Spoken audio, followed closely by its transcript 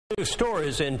New store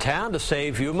is in town to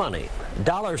save you money.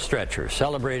 Dollar Stretcher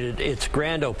celebrated its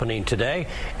grand opening today.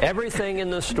 Everything in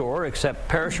the store except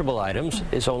perishable items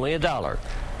is only $1.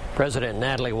 President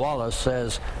Natalie Wallace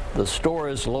says the store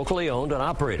is locally owned and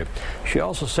operated. She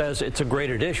also says it's a great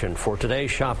addition for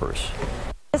today's shoppers.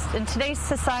 In today's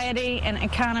society and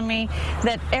economy,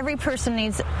 that every person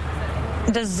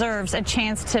deserves a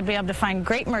chance to be able to find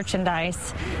great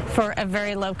merchandise for a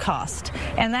very low cost.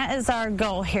 And that is our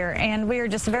goal here. And we are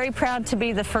just very proud to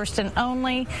be the first and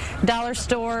only dollar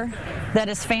store that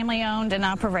is family owned and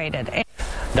operated.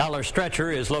 Dollar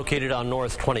Stretcher is located on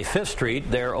North 25th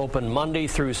Street. They're open Monday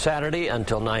through Saturday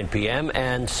until 9 p.m.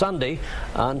 and Sunday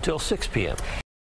until 6 p.m.